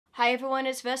Hi everyone,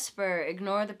 it's Vesper.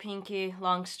 Ignore the pinky,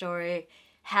 long story.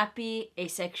 Happy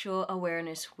Asexual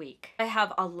Awareness Week. I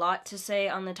have a lot to say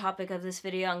on the topic of this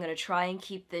video. I'm going to try and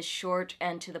keep this short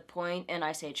and to the point, and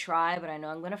I say try, but I know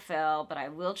I'm going to fail, but I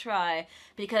will try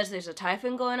because there's a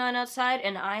typhoon going on outside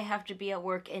and I have to be at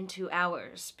work in 2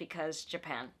 hours because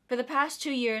Japan. For the past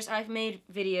 2 years, I've made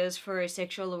videos for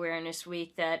Asexual Awareness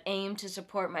Week that aim to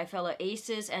support my fellow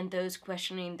aces and those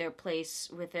questioning their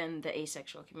place within the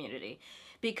asexual community.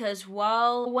 Because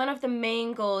while one of the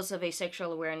main goals of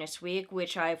Asexual Awareness Week,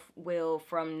 which I will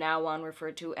from now on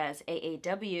refer to as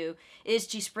AAW, is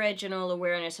to spread general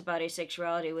awareness about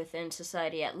asexuality within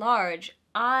society at large,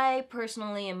 I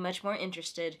personally am much more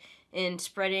interested in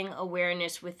spreading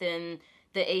awareness within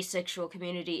the asexual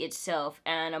community itself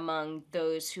and among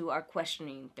those who are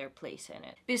questioning their place in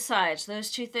it. Besides,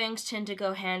 those two things tend to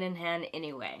go hand in hand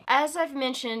anyway. As I've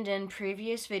mentioned in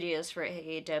previous videos for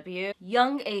AAW,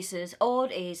 young aces,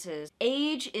 old aces,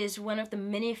 age is one of the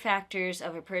many factors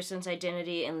of a person's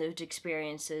identity and lived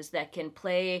experiences that can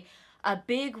play a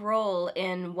big role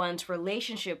in one's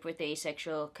relationship with the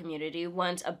asexual community,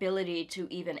 one's ability to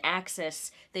even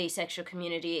access the asexual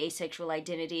community, asexual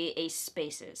identity, ace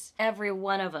spaces. Every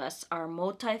one of us are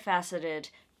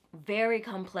multifaceted, very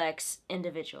complex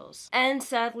individuals. And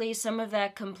sadly, some of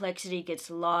that complexity gets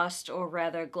lost, or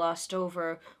rather glossed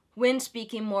over, when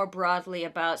speaking more broadly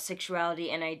about sexuality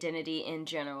and identity in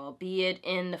general, be it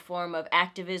in the form of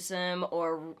activism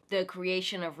or the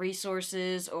creation of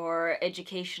resources or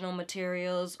educational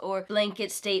materials or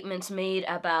blanket statements made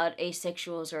about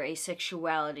asexuals or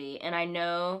asexuality. And I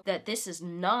know that this is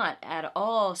not at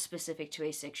all specific to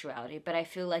asexuality, but I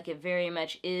feel like it very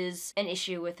much is an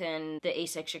issue within the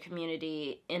asexual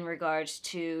community in regards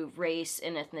to race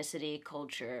and ethnicity,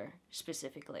 culture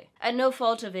specifically. At no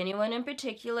fault of anyone in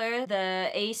particular, the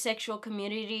asexual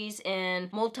communities in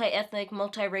multi-ethnic,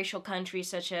 multiracial countries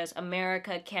such as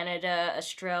America, Canada,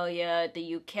 Australia,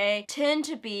 the UK tend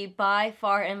to be by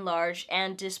far and large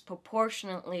and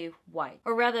disproportionately white.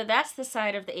 Or rather, that's the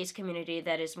side of the ace community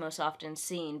that is most often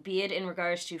seen, be it in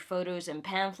regards to photos and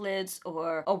pamphlets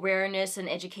or awareness and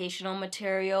educational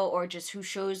material or just who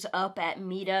shows up at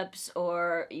meetups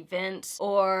or events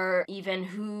or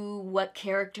even what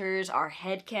characters are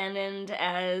headcanoned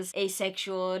as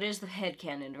asexual. It is the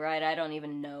headcanon, right? I don't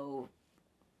even know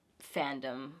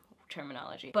fandom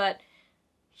terminology. But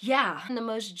yeah, the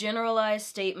most generalized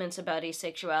statements about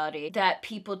asexuality that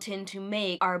people tend to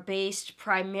make are based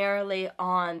primarily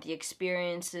on the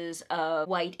experiences of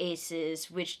white aces,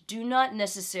 which do not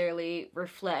necessarily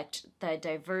reflect the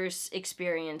diverse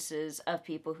experiences of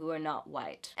people who are not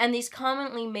white. And these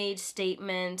commonly made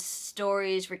statements,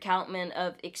 stories, recountment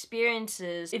of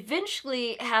experiences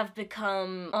eventually have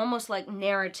become almost like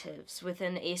narratives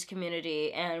within the ace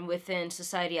community and within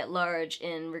society at large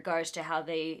in regards to how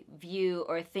they view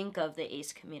or think of the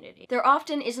ace community. There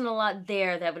often isn't a lot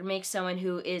there that would make someone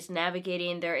who is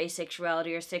navigating their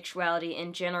asexuality or sexuality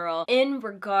in general in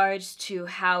regards to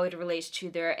how it relates to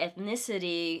their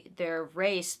ethnicity, their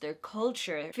race, their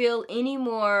culture, feel any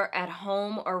more at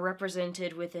home or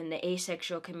represented within the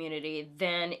asexual community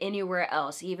than anywhere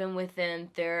else, even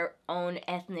within their own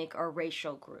ethnic or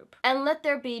racial group. And let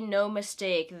there be no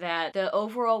mistake that the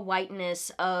overall whiteness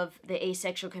of the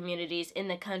asexual communities in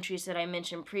the countries that I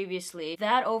mentioned previously,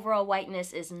 that overall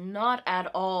whiteness is not at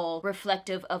all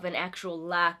reflective of an actual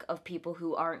lack of people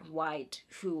who aren't white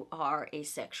who are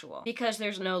asexual, because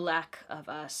there's no lack of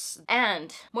us.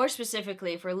 And more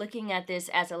specifically, if we're looking at this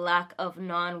as a lack of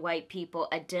non-white people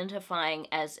identifying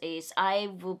as ace,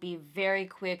 I will be very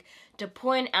quick to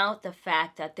point out the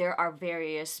fact that there are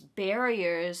various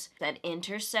barriers that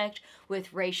intersect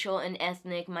with racial and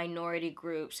ethnic minority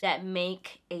groups that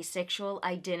make asexual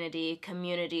identity,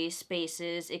 community,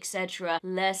 spaces, etc.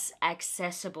 less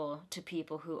accessible to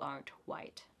people who aren't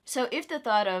white. So if the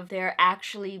thought of there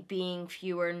actually being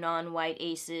fewer non-white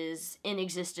aces in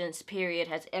existence, period,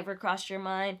 has ever crossed your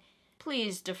mind,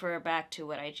 please defer back to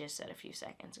what I just said a few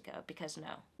seconds ago, because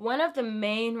no. One of the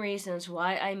main reasons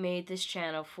why I made this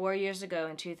channel 4 years ago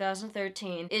in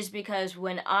 2013 is because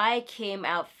when I came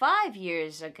out 5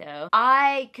 years ago,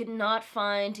 I could not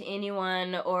find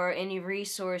anyone or any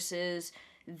resources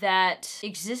that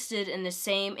existed in the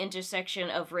same intersection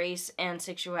of race and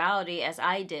sexuality as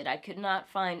I did. I could not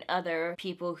find other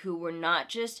people who were not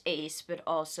just ace but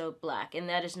also black. And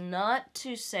that is not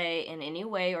to say in any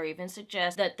way or even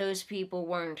suggest that those people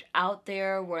weren't out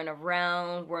there, weren't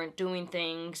around, weren't doing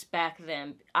things back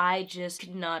then. I just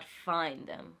could not find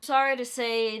them. Sorry to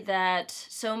say that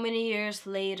so many years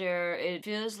later, it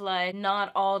feels like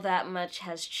not all that much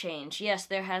has changed. Yes,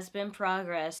 there has been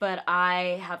progress, but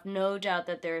I have no doubt that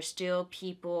that there are still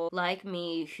people like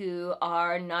me who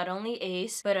are not only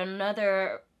ace, but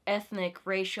another ethnic,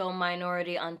 racial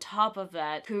minority on top of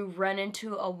that, who run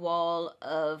into a wall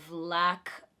of lack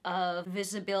of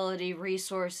visibility,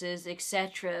 resources,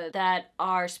 etc., that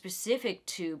are specific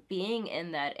to being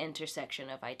in that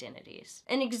intersection of identities.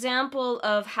 An example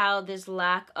of how this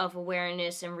lack of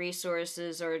awareness and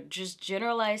resources, or just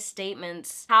generalized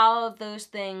statements, how those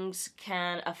things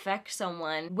can affect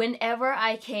someone. Whenever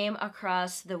I came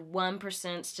across the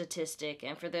 1% statistic,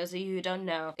 and for those of you who don't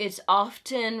know, it's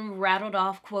often rattled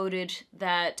off, quoted,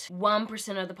 that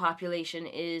 1% of the population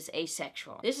is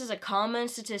asexual. This is a common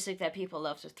statistic that people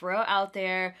love to throw out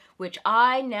there, which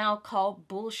I now call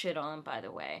bullshit on, by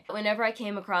the way. Whenever I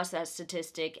came across that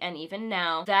statistic, and even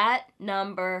now, that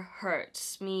number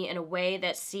hurts me in a way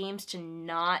that seems to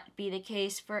not be the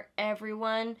case for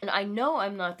everyone. And I know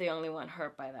I'm not the only one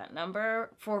hurt by that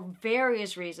number for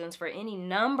various reasons, for any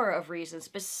number of reasons,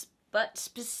 but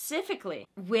specifically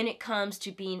when it comes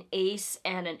to being ace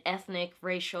and an ethnic,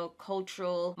 racial,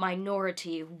 cultural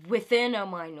minority within a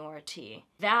minority.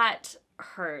 That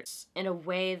hurts in a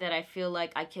way that I feel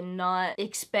like I cannot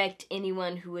expect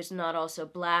anyone who is not also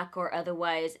black or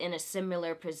otherwise in a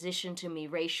similar position to me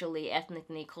racially,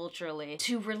 ethnically, culturally,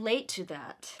 to relate to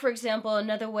that. For example,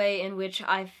 another way in which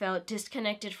I felt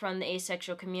disconnected from the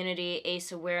asexual community,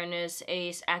 ace awareness,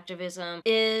 ace activism,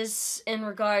 is in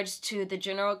regards to the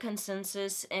general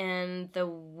consensus and the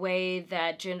way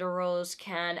that gender roles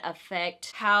can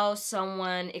affect how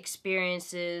someone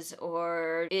experiences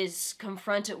or is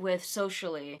confronted with socially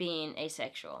being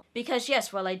asexual. Because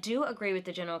yes, while I do agree with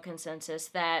the general consensus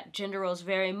that gender roles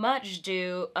very much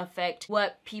do affect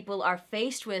what people are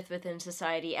faced with within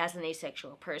society as an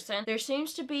asexual person, there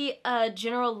seems to be a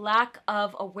general lack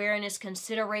of awareness,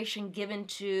 consideration given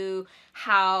to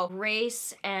how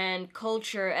race and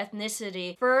culture,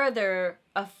 ethnicity further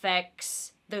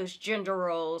affects those gender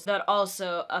roles that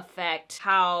also affect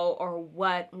how or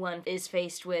what one is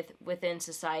faced with within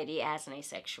society as an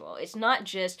asexual. It's not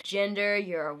just gender,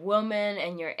 you're a woman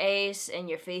and you're ace and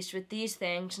you're faced with these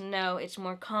things. No, it's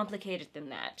more complicated than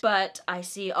that. But I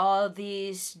see all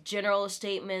these general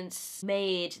statements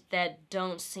made that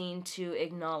don't seem to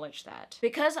acknowledge that.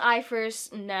 Because I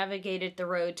first navigated the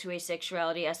road to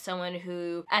asexuality as someone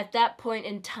who at that point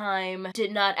in time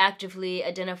did not actively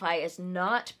identify as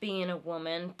not being a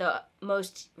woman, the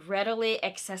most readily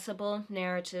accessible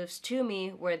narratives to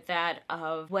me were that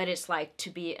of what it's like to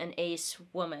be an ace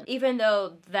woman. Even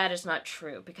though that is not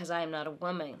true, because I am not a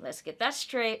woman. Let's get that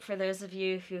straight for those of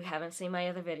you who haven't seen my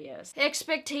other videos.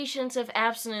 Expectations of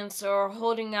abstinence or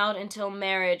holding out until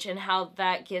marriage and how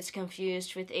that gets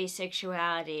confused with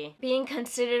asexuality. Being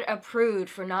considered a prude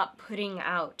for not putting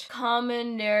out.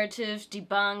 Common narratives,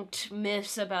 debunked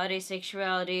myths about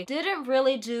asexuality didn't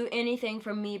really do anything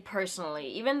for me personally,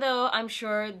 even though I'm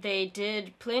sure they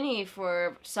did plenty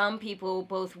for some people,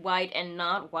 both white and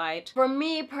not white. For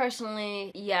me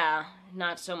personally, yeah,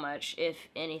 not so much, if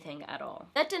anything at all.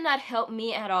 That did not help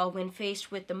me at all when faced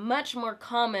with the much more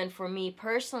common, for me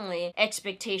personally,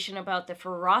 expectation about the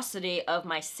ferocity of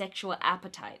my sexual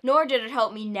appetite. Nor did it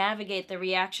help me navigate the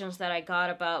reactions that I got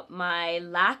about my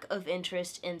lack of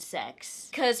interest in sex.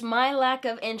 Because my lack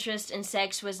of interest in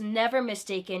sex was never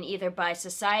mistaken either by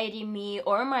society, me,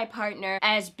 or my partner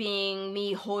as being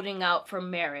me holding out for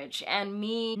marriage. And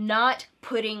me not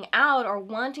putting out or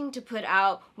wanting to put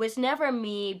out was never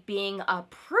me being a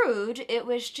prude. It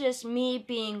was just me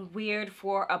being weird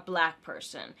for a black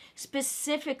person,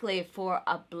 specifically for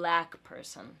a black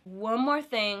person. One more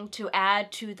thing to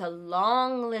add to the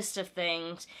long list of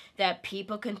things that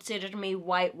people considered me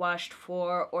whitewashed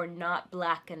for or not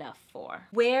black enough for.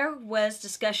 Where was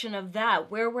discussion of that?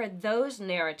 Where were those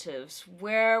narratives?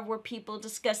 Where were people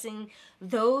discussing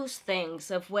those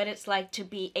things of what it's like to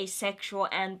be asexual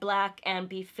and black and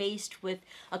be faced with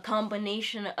a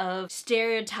combination of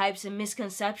stereotypes and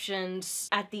misconceptions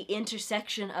at the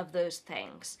intersection of those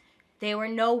things? They were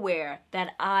nowhere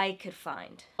that I could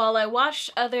find. While I watched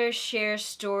others share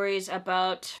stories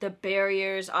about the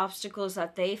barriers, obstacles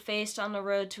that they faced on the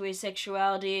road to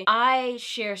asexuality, I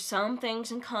share some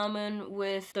things in common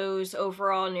with those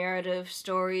overall narrative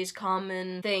stories,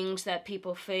 common things that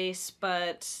people face,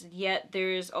 but yet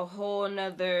there's a whole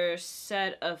nother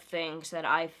set of things that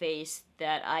I face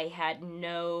that I had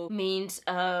no means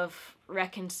of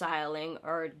reconciling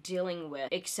or dealing with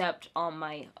except on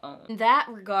my own. In that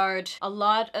regard, a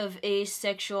lot of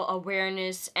asexual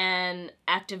awareness and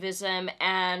activism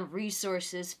and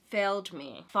resources failed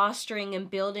me. Fostering and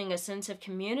building a sense of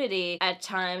community at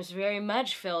times very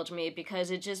much failed me because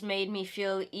it just made me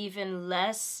feel even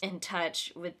less in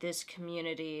touch with this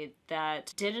community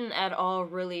that didn't at all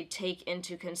really take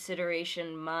into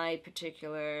consideration my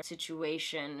particular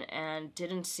situation and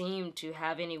didn't seem to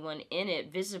have anyone in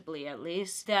it, visibly at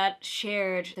least, that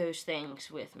shared those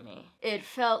things with me. It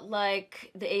felt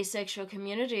like the asexual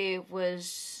community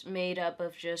was made up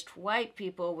of just white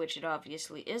people, which it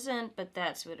obviously isn't, but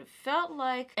that's what it felt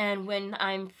like. And when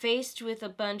I'm faced with a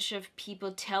bunch of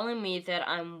people telling me that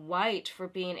I'm white for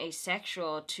being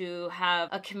asexual, to have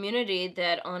a community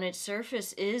that on its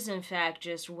surface is in fact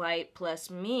just white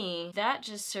plus me, that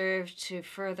just served to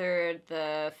further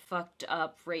the fucked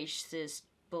up racist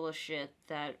bullshit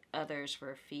that others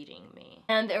were feeding me.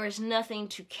 And there was nothing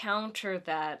to counter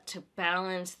that, to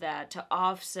balance that, to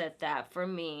offset that for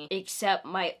me, except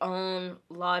my own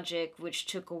logic, which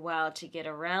took a while to get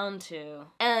around to.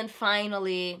 And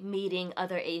finally, meeting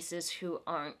other aces who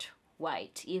aren't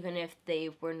white, even if they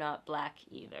were not black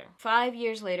either. 5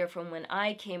 years later from when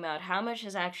I came out, how much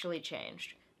has actually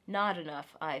changed? Not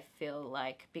enough, I feel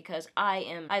like, because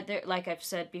like I've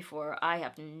said before, I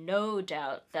have no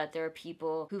doubt that there are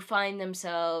people who find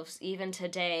themselves even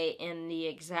today in the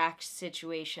exact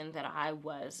situation that I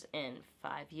was in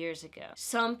 5 years ago.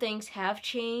 Some things have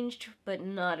changed, but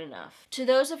not enough. To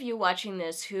those of you watching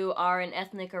this who are an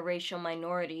ethnic or racial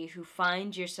minority, who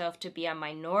find yourself to be a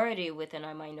minority within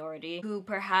a minority, who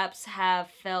perhaps have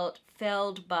felt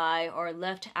failed by or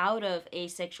left out of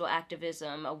asexual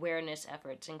activism, awareness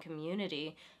efforts, and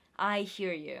community, I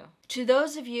hear you. To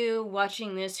those of you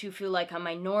watching this who feel like a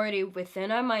minority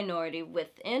within a minority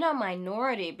within a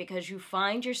minority because you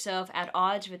find yourself at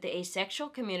odds with the asexual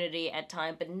community at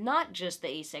times, but not just the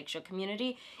asexual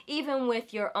community, even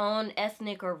with your own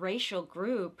ethnic or racial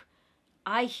group,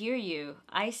 I hear you,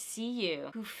 I see you,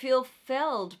 who feel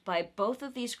failed by both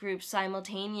of these groups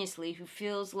simultaneously, who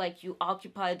feels like you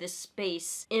occupy this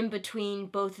space in between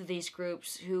both of these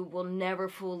groups, who will never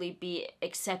fully be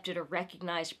accepted or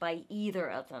recognized by either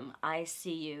of them. I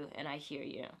see you and I hear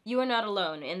you. You are not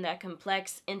alone in that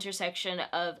complex intersection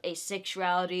of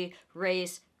asexuality,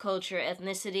 race, culture,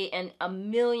 ethnicity, and a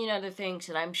million other things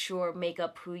that I'm sure make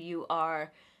up who you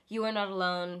are. You are not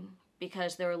alone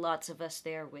because there are lots of us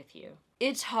there with you.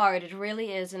 It's hard, it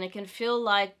really is, and it can feel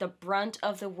like the brunt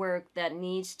of the work that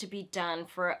needs to be done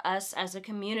for us as a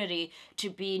community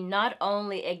to be not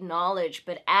only acknowledged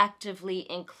but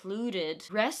actively included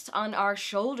rests on our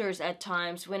shoulders at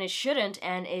times when it shouldn't,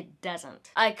 and it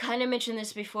doesn't. I kind of mentioned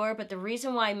this before, but the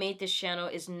reason why I made this channel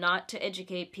is not to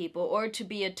educate people or to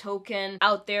be a token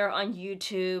out there on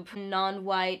YouTube,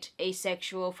 non-white,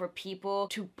 asexual, for people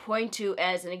to point to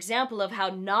as an example of how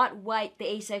not white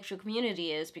the asexual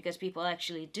community is, because people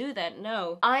actually do that.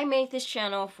 No, I made this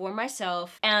channel for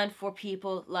myself and for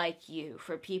people like you,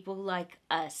 for people like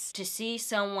us, to see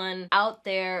someone out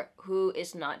there who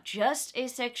is not just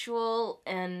asexual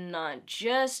and not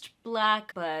just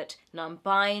black, but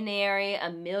non-binary,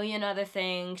 a million other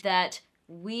things, that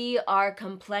we are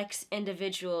complex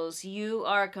individuals. You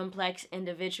are a complex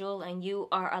individual and you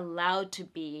are allowed to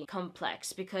be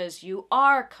complex because you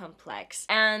are complex,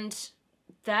 and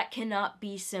that cannot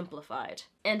be simplified.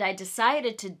 And I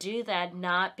decided to do that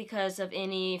not because of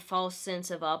any false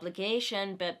sense of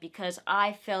obligation, but because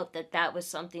I felt that that was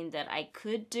something that I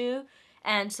could do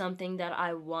and something that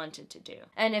I wanted to do.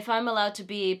 And if I'm allowed to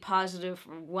be positive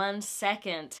for 1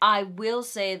 second, I will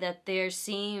say that there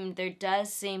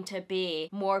does seem to be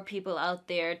more people out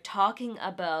there talking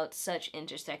about such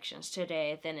intersections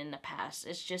today than in the past.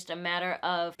 It's just a matter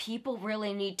of people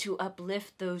really need to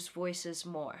uplift those voices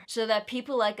more so that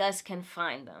people like us can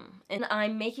find them. And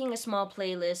I'm making a small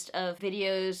playlist of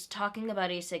videos talking about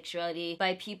asexuality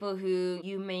by people who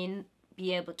you may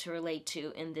be able to relate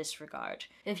to in this regard.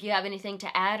 If you have anything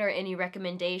to add or any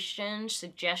recommendations,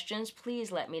 suggestions,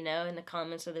 please let me know in the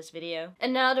comments of this video.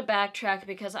 And now to backtrack,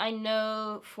 because I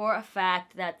know for a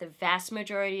fact that the vast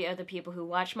majority of the people who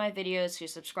watch my videos, who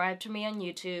subscribe to me on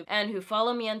YouTube, and who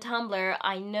follow me on Tumblr,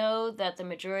 I know that the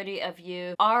majority of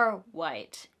you are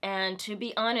white. And to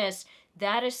be honest,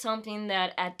 that is something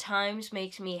that at times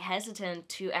makes me hesitant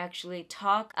to actually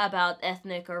talk about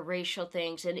ethnic or racial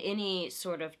things in any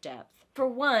sort of depth. For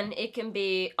one, it can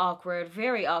be awkward,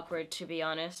 very awkward to be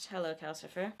honest. Hello,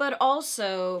 Calcifer. But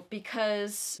also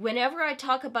because whenever I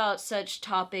talk about such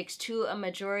topics to a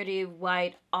majority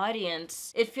white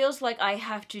audience, it feels like I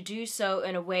have to do so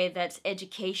in a way that's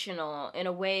educational, in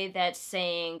a way that's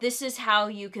saying, this is how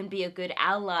you can be a good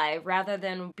ally, rather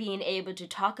than being able to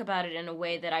talk about it in a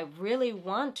way that I really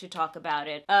want to talk about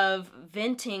it, of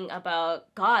venting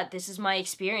about, God, this is my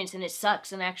experience and it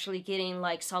sucks, and actually getting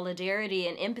like solidarity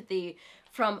and empathy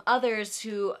from others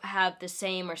who have the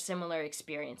same or similar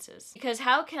experiences. Because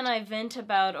how can I vent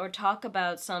about or talk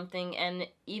about something and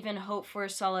even hope for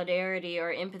solidarity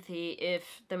or empathy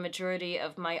if the majority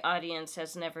of my audience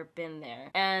has never been there?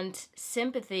 And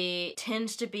sympathy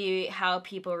tends to be how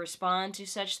people respond to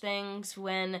such things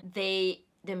when they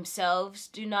themselves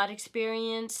do not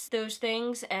experience those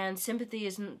things, and sympathy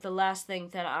isn't the last thing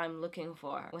that I'm looking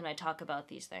for when I talk about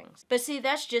these things. But see,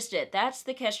 that's just it. That's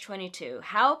the catch-22.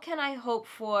 How can I hope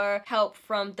for help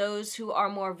from those who are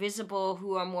more visible,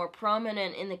 who are more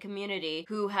prominent in the community,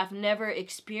 who have never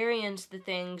experienced the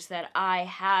things that I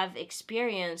have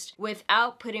experienced,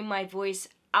 without putting my voice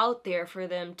out there for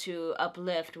them to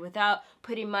uplift, without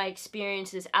putting my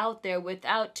experiences out there,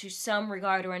 without, to some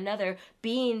regard or another,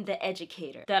 being the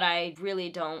educator that I really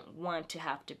don't want to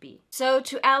have to be. So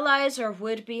to allies or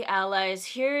would-be allies,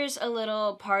 here's a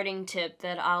little parting tip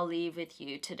that I'll leave with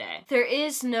you today. There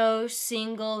is no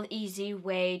single easy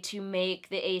way to make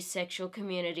the asexual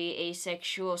community,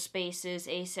 asexual spaces,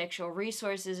 asexual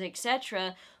resources,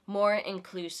 etc. more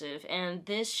inclusive, and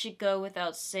this should go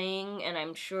without saying, and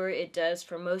I'm sure it does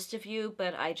for most of you,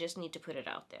 but I just need to put it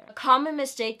out there. A common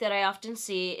mistake that I often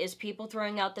see is people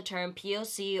throwing out the term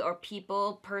POC, or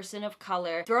people, person of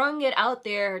color, throwing it out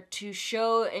there to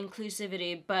show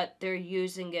inclusivity, but they're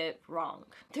using it wrong.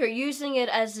 They're using it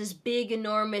as this big,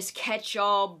 enormous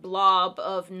catch-all blob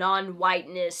of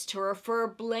non-whiteness to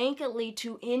refer blanketly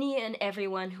to any and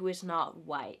everyone who is not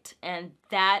white, and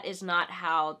that is not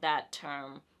how that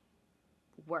term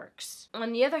works.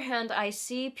 On the other hand, I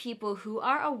see people who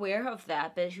are aware of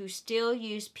that, but who still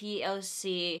use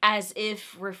POC as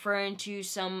if referring to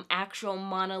some actual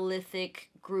monolithic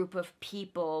group of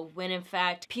people, when in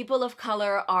fact people of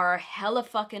color are hella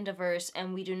fucking diverse,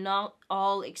 and we do not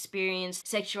all experience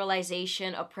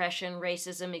sexualization, oppression,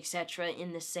 racism, etc.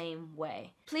 in the same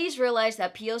way. Please realize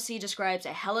that POC describes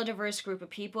a hella diverse group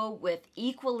of people with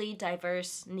equally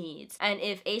diverse needs, and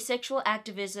if asexual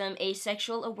activism,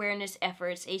 asexual awareness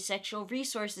efforts, asexual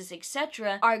resources,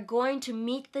 etc. are going to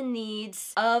meet the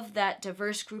needs of that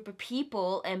diverse group of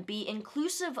people and be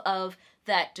inclusive of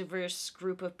that diverse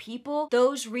group of people,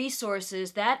 those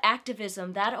resources, that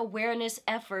activism, that awareness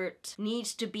effort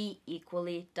needs to be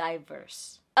equally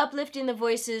diverse. Uplifting the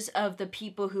voices of the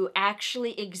people who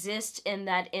actually exist in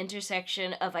that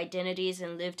intersection of identities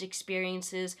and lived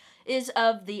experiences is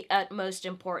of the utmost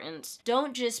importance.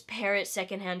 Don't just parrot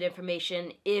secondhand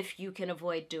information if you can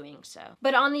avoid doing so.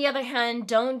 But on the other hand,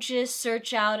 don't just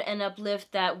search out and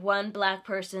uplift that one black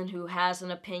person who has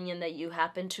an opinion that you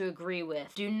happen to agree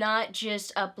with. Do not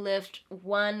just uplift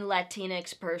one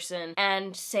Latinx person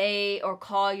and say or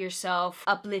call yourself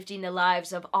uplifting the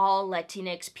lives of all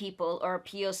Latinx people or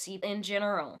POC in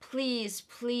general. Please,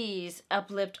 please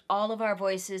uplift all of our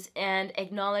voices and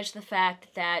acknowledge the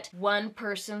fact that one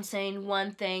person saying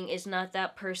one thing is not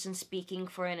that person speaking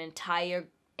for an entire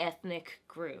ethnic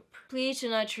group. Please do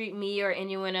not treat me or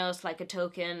anyone else like a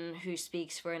token who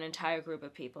speaks for an entire group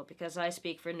of people, because I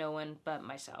speak for no one but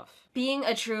myself. Being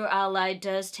a true ally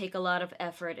does take a lot of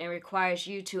effort and requires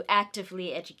you to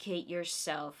actively educate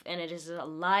yourself, and it is a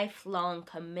lifelong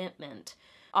commitment.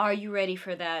 Are you ready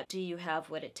for that? Do you have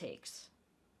what it takes?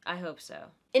 I hope so.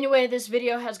 Anyway, this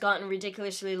video has gotten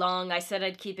ridiculously long. I said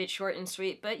I'd keep it short and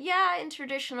sweet, but yeah, in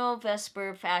traditional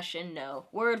Vesper fashion, no.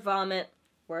 Word vomit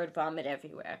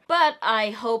everywhere. But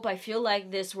I feel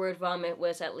like this word vomit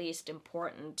was at least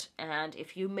important, and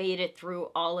if you made it through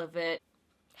all of it,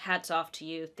 hats off to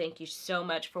you. Thank you so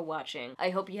much for watching. I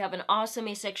hope you have an awesome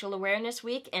Asexual Awareness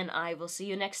week, and I will see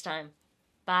you next time.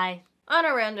 Bye. On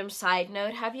a random side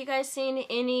note, have you guys seen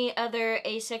any other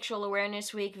Asexual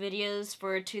Awareness Week videos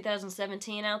for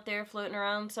 2017 out there floating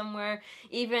around somewhere?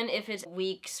 Even if it's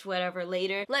weeks, whatever,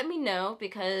 later, let me know,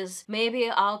 because maybe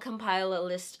I'll compile a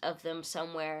list of them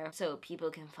somewhere so people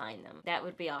can find them. That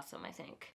would be awesome, I think.